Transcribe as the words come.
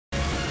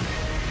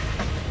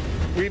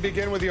We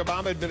begin with the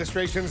Obama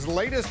administration's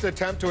latest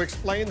attempt to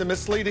explain the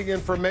misleading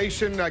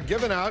information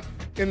given out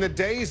in the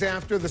days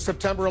after the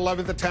September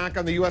 11th attack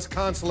on the U.S.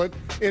 consulate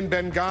in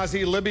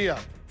Benghazi, Libya.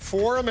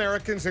 4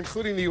 Americans,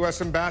 including the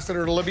U.S.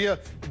 ambassador to Libya,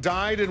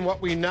 died in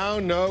what we now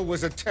know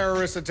was a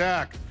terrorist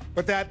attack.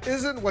 But that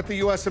isn't what the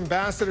U.S.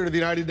 ambassador to the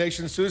United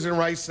Nations, Susan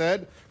Rice,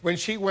 said when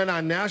she went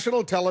on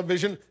national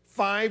television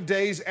 5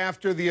 days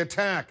after the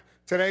attack.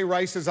 Today,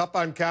 Rice is up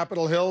on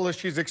Capitol Hill as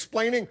she's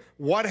explaining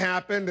what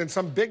happened, and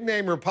some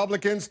big-name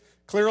Republicans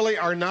clearly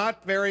are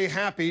not very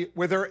happy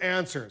with her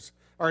answers.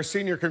 Our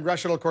senior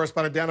congressional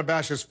correspondent, Dana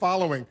Bash, is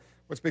following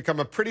what's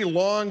become a pretty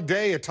long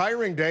day, a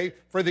tiring day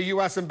for the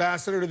U.S.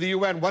 ambassador to the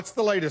UN. What's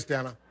the latest,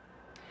 Dana?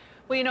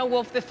 Well, you know,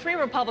 Wolf, the 3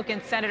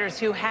 Republican senators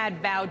who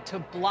had vowed to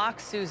block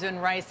Susan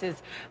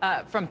Rice's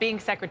from being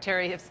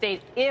Secretary of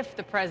State if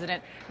the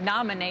president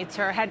nominates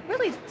her had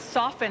really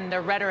softened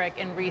their rhetoric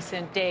in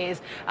recent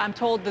days. I'm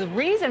told the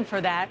reason for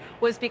that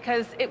was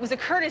because it was a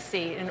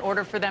courtesy in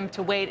order for them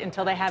to wait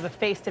until they have a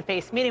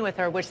face-to-face meeting with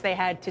her, which they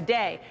had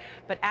today.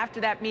 But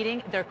after that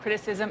meeting, their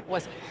criticism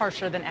was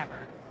harsher than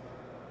ever.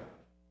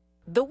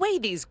 The way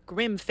these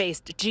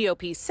grim-faced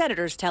GOP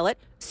senators tell it,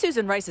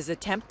 Susan Rice's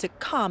attempt to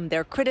calm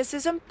their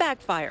criticism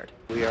backfired.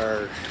 We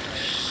are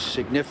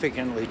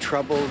significantly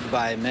troubled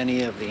by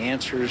many of the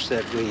answers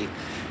that we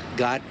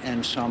got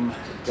and some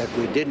that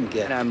we didn't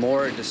get. I'm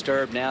more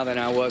disturbed now than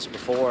I was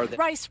before.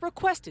 Rice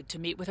requested to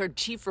meet with her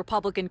chief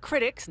Republican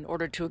critics in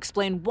order to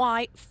explain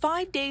why,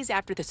 5 days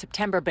after the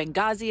September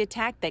Benghazi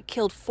attack that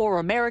killed 4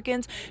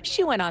 Americans,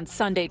 she went on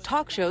Sunday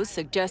talk shows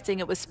suggesting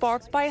it was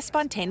sparked by a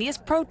spontaneous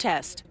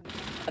protest.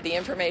 The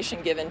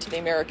information given to the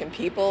American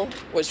people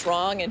was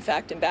wrong. In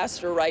fact,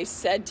 Ambassador Rice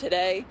said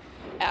today,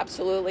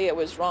 absolutely, it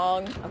was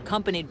wrong.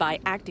 Accompanied by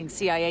acting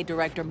CIA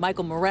Director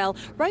Michael Morrell,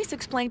 Rice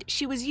explained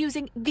she was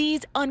using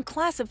these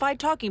unclassified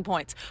talking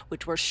points,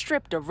 which were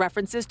stripped of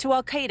references to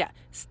al-Qaeda,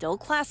 still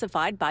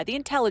classified by the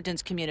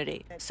intelligence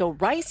community. So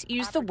Rice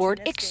used the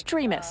word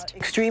extremist.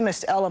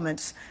 Extremist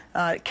elements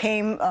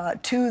came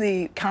to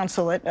the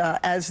consulate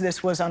as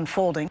this was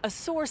unfolding. A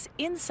source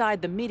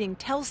inside the meeting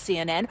tells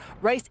CNN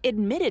Rice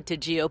admitted to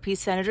GOP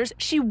senators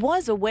she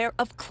was aware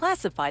of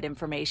classified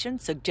information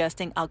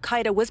suggesting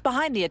al-Qaeda was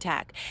behind the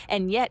attack.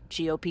 And yet,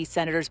 GOP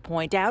senators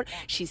point out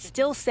she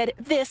still said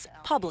this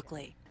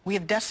publicly. We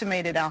have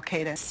decimated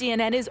al-Qaeda.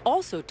 CNN is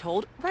also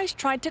told Rice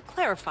tried to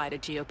clarify to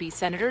GOP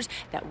senators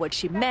that what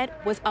she meant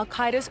was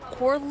al-Qaeda's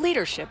core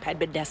leadership had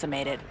been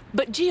decimated.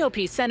 But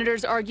GOP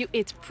senators argue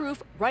it's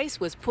proof Rice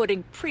was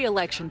putting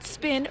pre-election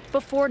spin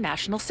before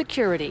national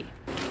security.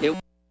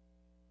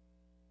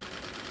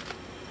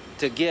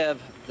 To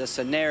give the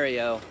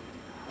scenario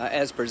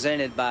as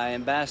presented by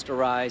Ambassador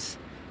Rice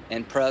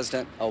and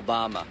President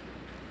Obama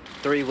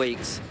 3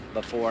 weeks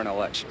before an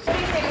election.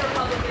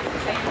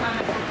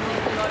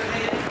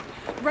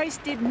 Rice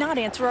did not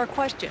answer our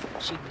question.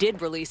 She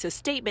did release a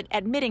statement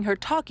admitting her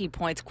talking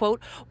points,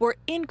 quote, were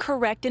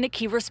incorrect in a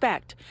key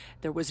respect.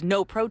 There was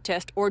no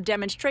protest or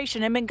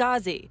demonstration in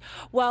Benghazi.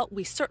 While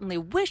we certainly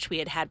wish we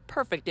had had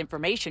perfect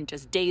information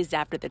just days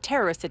after the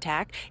terrorist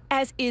attack,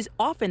 as is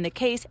often the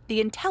case,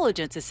 the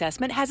intelligence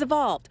assessment has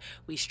evolved.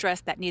 We stress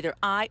that neither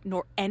I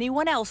nor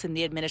anyone else in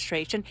the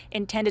administration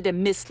intended to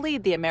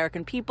mislead the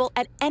American people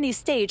at any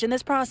stage in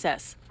this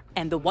process.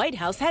 And the White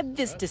House had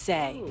this to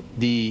say.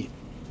 The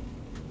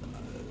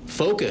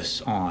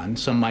focus on,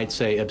 some might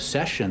say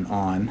obsession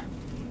on,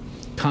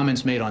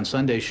 comments made on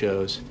Sunday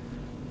shows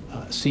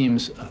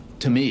seems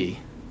to me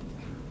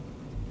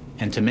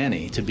and to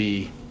many to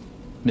be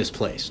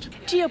misplaced.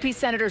 GOP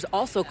senators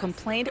also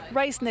complained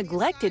Rice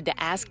neglected to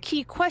ask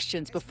key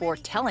questions before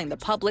telling the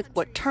public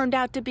what turned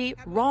out to be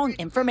wrong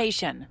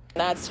information.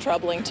 That's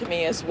troubling to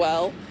me as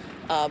well,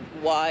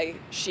 why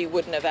she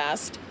wouldn't have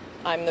asked.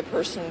 I'm the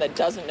person that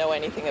doesn't know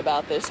anything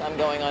about this. I'm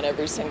going on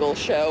every single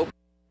show.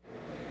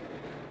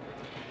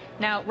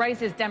 Now,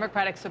 Rice's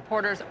Democratic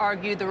supporters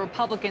argue the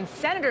Republican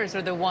senators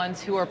are the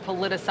ones who are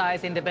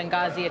politicizing the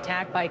Benghazi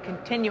attack by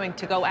continuing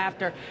to go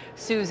after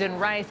Susan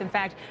Rice. In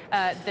fact,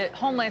 the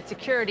Homeland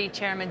Security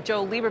Chairman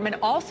Joe Lieberman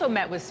also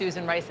met with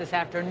Susan Rice this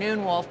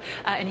afternoon, Wolf,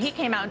 and he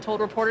came out and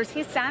told reporters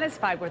he's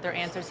satisfied with her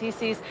answers. He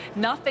sees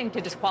nothing to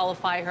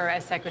disqualify her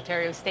as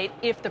Secretary of State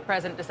if the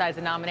president decides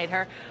to nominate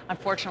her.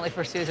 Unfortunately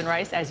for Susan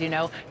Rice, as you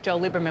know, Joe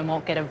Lieberman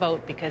won't get a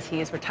vote because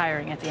he is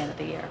retiring at the end of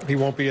the year. He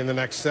won't be in the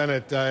next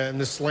Senate, in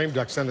this lame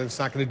duck Senate. It's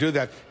not going to do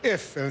that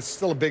if, and it's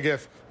still a big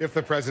if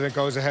the president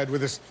goes ahead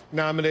with this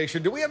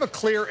nomination. Do we have a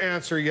clear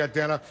answer yet,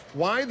 Dana,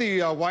 why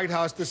the White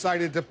House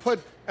decided to put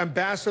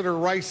Ambassador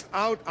Rice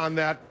out on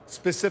that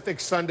specific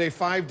Sunday,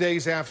 5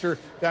 days after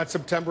that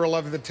September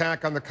 11th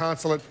attack on the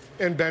consulate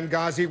in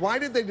Benghazi? Why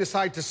did they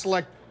decide to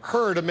select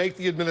her to make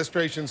the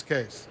administration's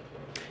case?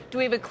 Do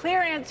we have a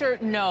clear answer?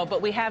 No,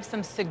 but we have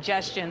some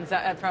suggestions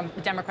from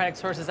Democratic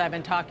sources I've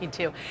been talking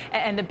to.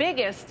 And the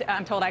biggest,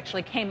 I'm told,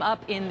 actually came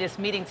up in this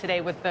meeting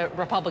today with the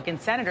Republican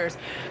senators,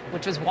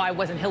 which was why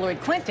wasn't Hillary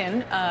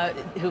Clinton,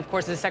 who, of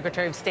course, is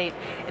Secretary of State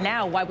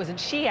now, why wasn't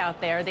she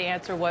out there? The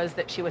answer was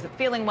that she wasn't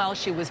feeling well.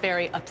 She was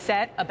very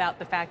upset about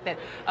the fact that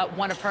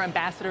one of her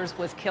ambassadors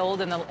was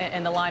killed in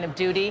the line of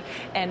duty,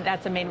 and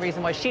that's the main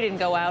reason why she didn't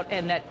go out,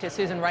 and that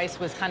Susan Rice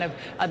was kind of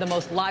the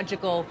most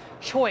logical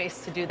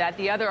choice to do that.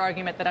 The other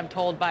argument that I'm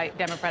told by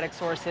Democratic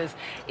sources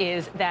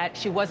is that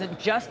she wasn't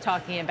just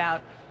talking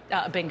about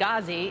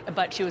Benghazi,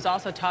 but she was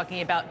also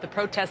talking about the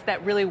protests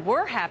that really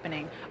were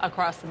happening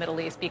across the Middle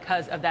East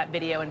because of that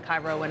video in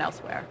Cairo and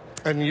elsewhere.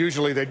 And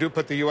usually they do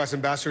put the U.S.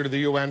 ambassador to the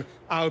UN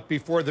out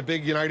before the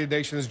big United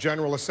Nations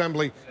General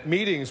Assembly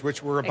meetings,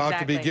 which were about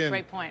to begin.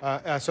 Great point.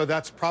 So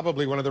that's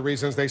probably one of the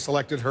reasons they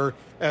selected her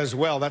as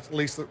well. That's at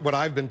least what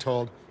I've been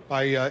told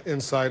by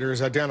insiders.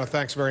 Dana,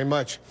 thanks very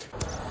much.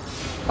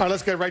 All right,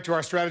 let's get right to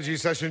our strategy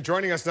session.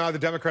 Joining us now, the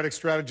Democratic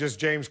strategist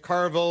James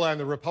Carville and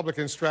the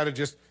Republican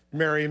strategist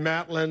Mary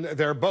Matlin.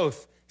 They're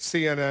both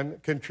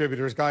CNN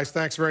contributors. Guys,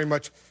 thanks very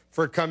much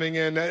for coming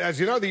in. As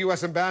you know, the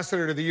U.S.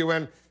 ambassador to the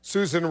UN,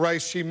 Susan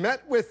Rice, she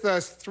met with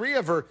three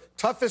of her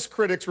toughest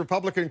critics,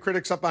 Republican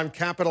critics, up on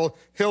Capitol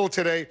Hill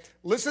today.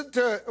 Listen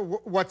to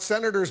what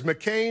Senators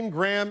McCain,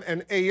 Graham,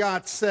 and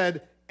Ayotte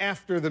said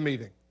after the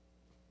meeting.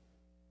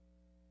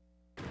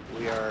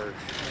 We are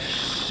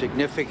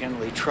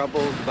significantly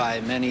troubled by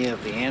many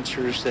of the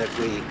answers that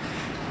we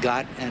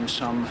got and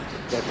some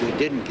that we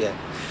didn't get.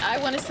 I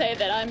want to say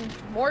that I'm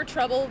more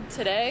troubled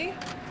today,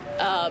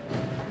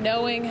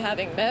 knowing,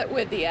 having met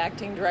with the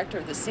acting director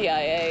of the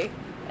CIA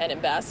and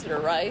Ambassador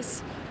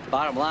Rice.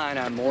 Bottom line,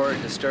 I'm more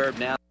disturbed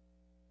now.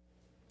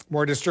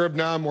 More disturbed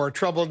now, more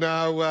troubled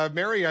now.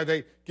 Mary, are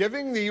they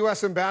giving the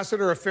U.S.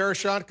 ambassador a fair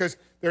shot? Because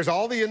there's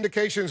all the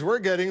indications we're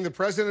getting the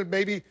president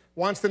maybe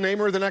wants to name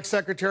her the next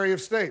Secretary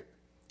of State.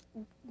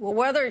 Well,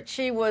 whether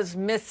she was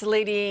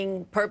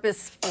misleading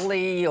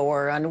purposefully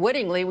or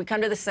unwittingly, we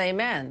come to the same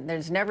end.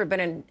 There's never been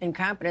an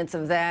incompetence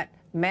of that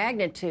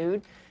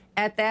magnitude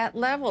at that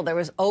level. There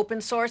was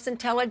open source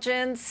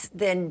intelligence,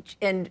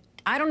 and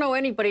I don't know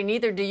anybody,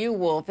 neither do you,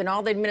 Wolf, in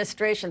all the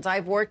administrations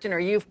I've worked in or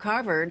you've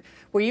covered,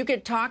 where you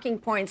get talking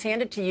points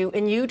handed to you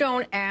and you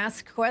don't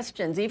ask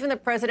questions. Even the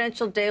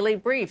Presidential Daily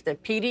Brief, the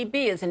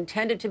PDB, is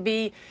intended to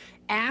be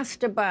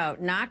asked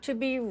about, not to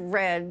be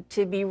read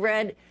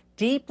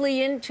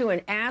deeply into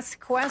and ask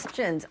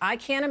questions. I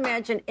can't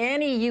imagine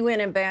any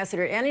UN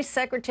ambassador, any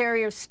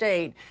Secretary of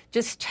State,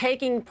 just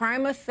taking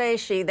prima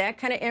facie that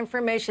kind of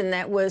information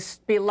that was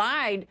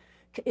belied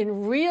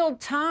in real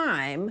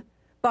time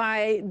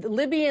by the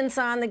Libyans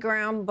on the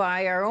ground,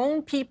 by our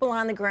own people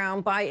on the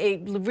ground, by a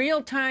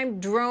real-time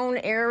drone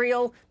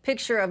aerial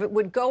picture of it,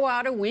 would go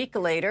out a week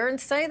later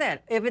and say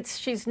that. If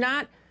she's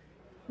not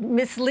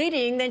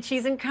misleading, then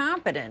she's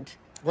incompetent.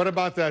 What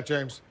about that,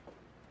 James?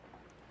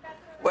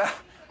 Well,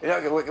 you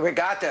know, we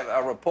got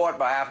a report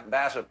by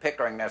Ambassador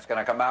Pickering that's going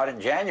to come out in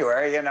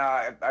January. You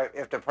know,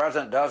 if the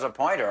president does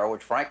appoint her,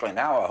 which frankly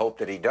now I hope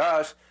that he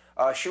does,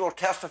 she will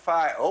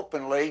testify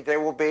openly. They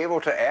will be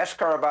able to ask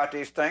her about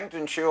these things,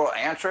 and she'll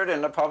answer it,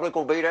 and the public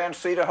will be there and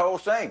see the whole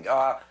thing.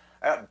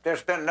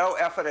 There's been no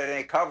effort at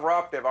any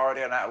cover-up. They've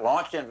already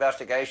launched the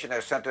investigation.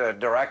 They sent the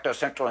director of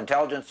Central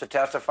Intelligence to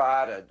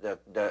testify,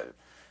 the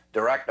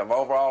director of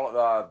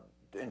overall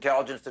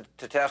intelligence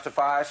to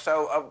testify.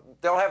 So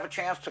they'll have a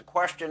chance to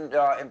question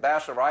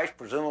Ambassador Rice,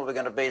 presumably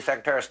going to be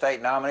Secretary of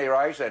State nominee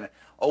Rice, in an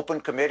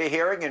open committee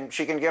hearing, and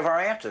she can give her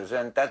answers.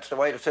 And that's the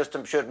way the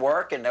system should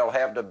work, and they'll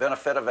have the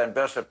benefit of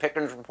Ambassador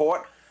Pickering's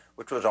report,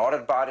 which was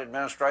audited by the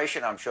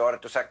administration. I'm sure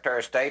that the Secretary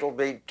of State will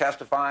be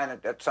testifying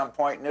at some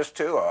point in this,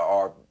 too,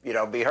 or you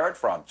know, be heard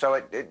from. So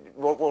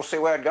we'll see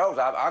where it goes.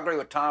 I agree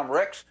with Tom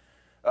Ricks,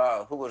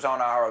 who was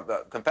on our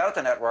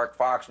competitor network,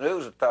 Fox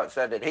News,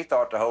 said that he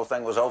thought the whole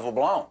thing was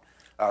overblown.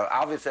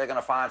 Obviously, they're going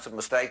to find some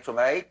mistakes were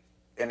made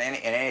in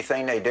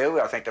anything they do.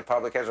 I think the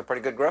public has a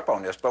pretty good grip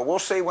on this. But we'll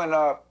see when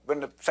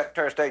the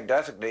Secretary of State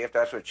designate, if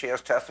that's what she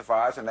is,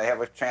 testifies, and they have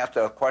a chance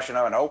to question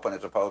her in open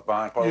as opposed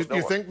behind closed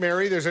doors. You think,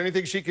 Mary, there's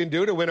anything she can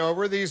do to win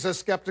over these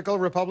skeptical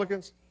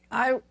Republicans?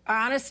 I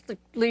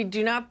honestly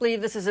do not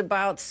believe this is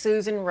about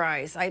Susan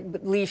Rice. I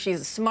believe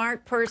she's a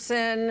smart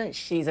person.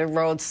 She's a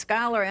Rhodes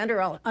Scholar.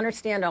 I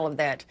understand all of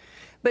that.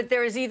 But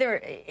there is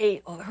either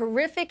a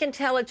horrific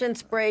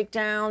intelligence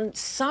breakdown,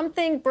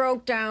 something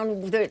broke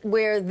down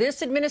where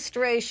this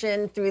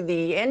administration, through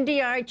the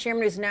NDI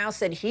chairman, has now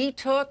said he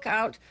took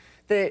out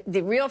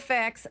the real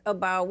facts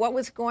about what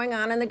was going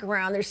on the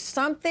ground. There's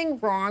something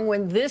wrong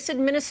when this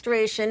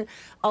administration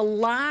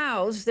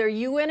allows their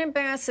UN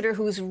ambassador,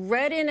 who's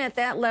read in at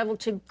that level,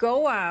 to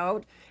go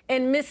out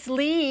and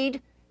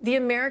mislead the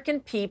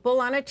American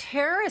people on a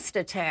terrorist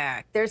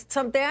attack. There's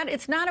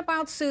it's not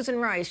about Susan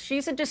Rice.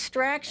 She's a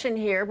distraction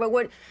here. But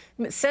what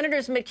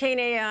Senators McCain,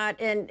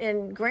 Ayotte,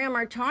 and Graham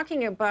are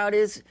talking about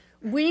is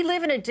we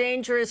live in a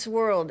dangerous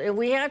world, and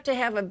we have to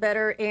have a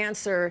better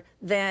answer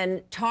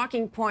than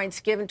talking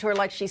points given to her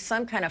like she's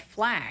some kind of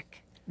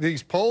flack.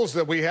 these polls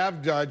that we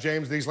have,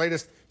 James, these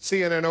latest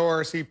CNN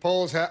ORC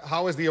polls,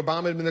 how has the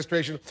Obama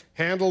administration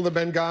handled the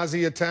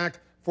Benghazi attack?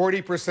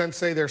 40%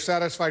 say they're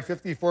satisfied,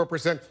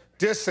 54%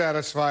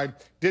 dissatisfied.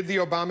 Did the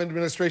Obama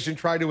administration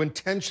try to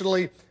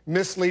intentionally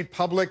mislead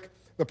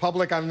the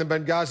public on the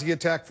Benghazi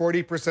attack?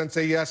 40%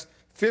 say yes,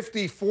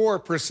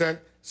 54%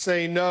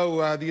 say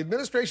no. The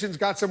administration's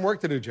got some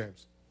work to do,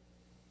 James.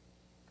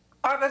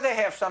 But they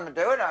have something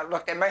to do, and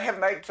look, they may have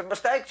made some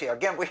mistakes here.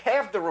 Again, we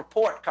have the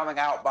report coming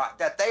out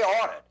that they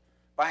ordered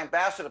by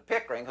Ambassador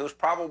Pickering, who's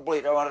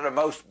probably one of the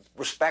most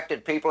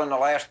respected people in the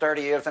last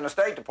 30 years in the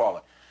State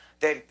Department.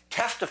 They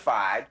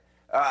testified,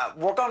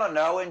 we're going to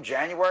know in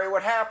January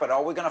what happened.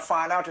 Are we going to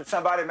find out that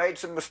somebody made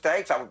some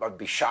mistakes? I'd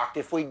be shocked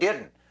if we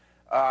didn't.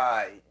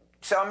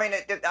 So, I mean,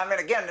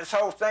 again, this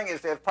whole thing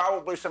is there's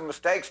probably some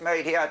mistakes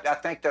made here. I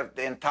think the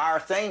entire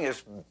thing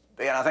is,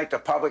 and I think the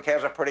public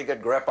has a pretty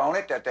good grip on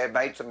it, that they've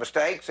made some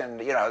mistakes and,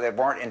 they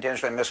weren't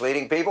intentionally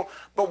misleading people.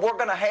 But we're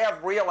going to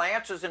have real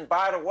answers. And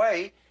by the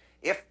way,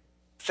 if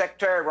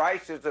Ambassador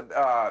Rice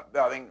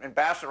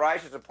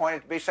is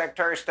appointed to be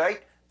Secretary of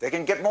State, they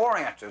can get more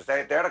answers.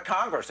 They're the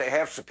Congress. They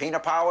have subpoena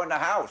power in the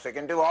House. They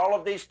can do all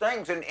of these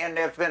things, and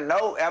there's been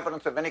no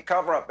evidence of any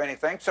cover-up,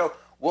 anything. So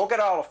we'll get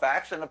all the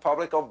facts, and the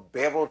public will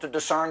be able to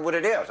discern what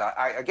it is.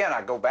 Again,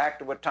 I go back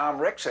to what Tom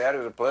Ricks said,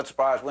 who's a Pulitzer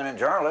Prize-winning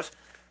journalist,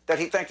 that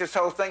he thinks this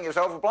whole thing is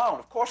overblown.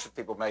 Of course, if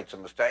people made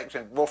some mistakes,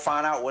 and we'll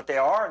find out what they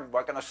are and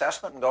make an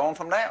assessment and go on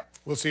from there.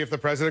 We'll see if the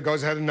president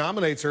goes ahead and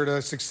nominates her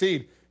to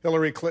succeed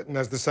Hillary Clinton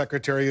as the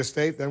Secretary of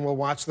State. Then we'll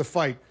watch the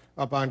fight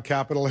up on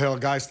Capitol Hill.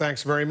 Guys,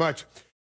 thanks very much.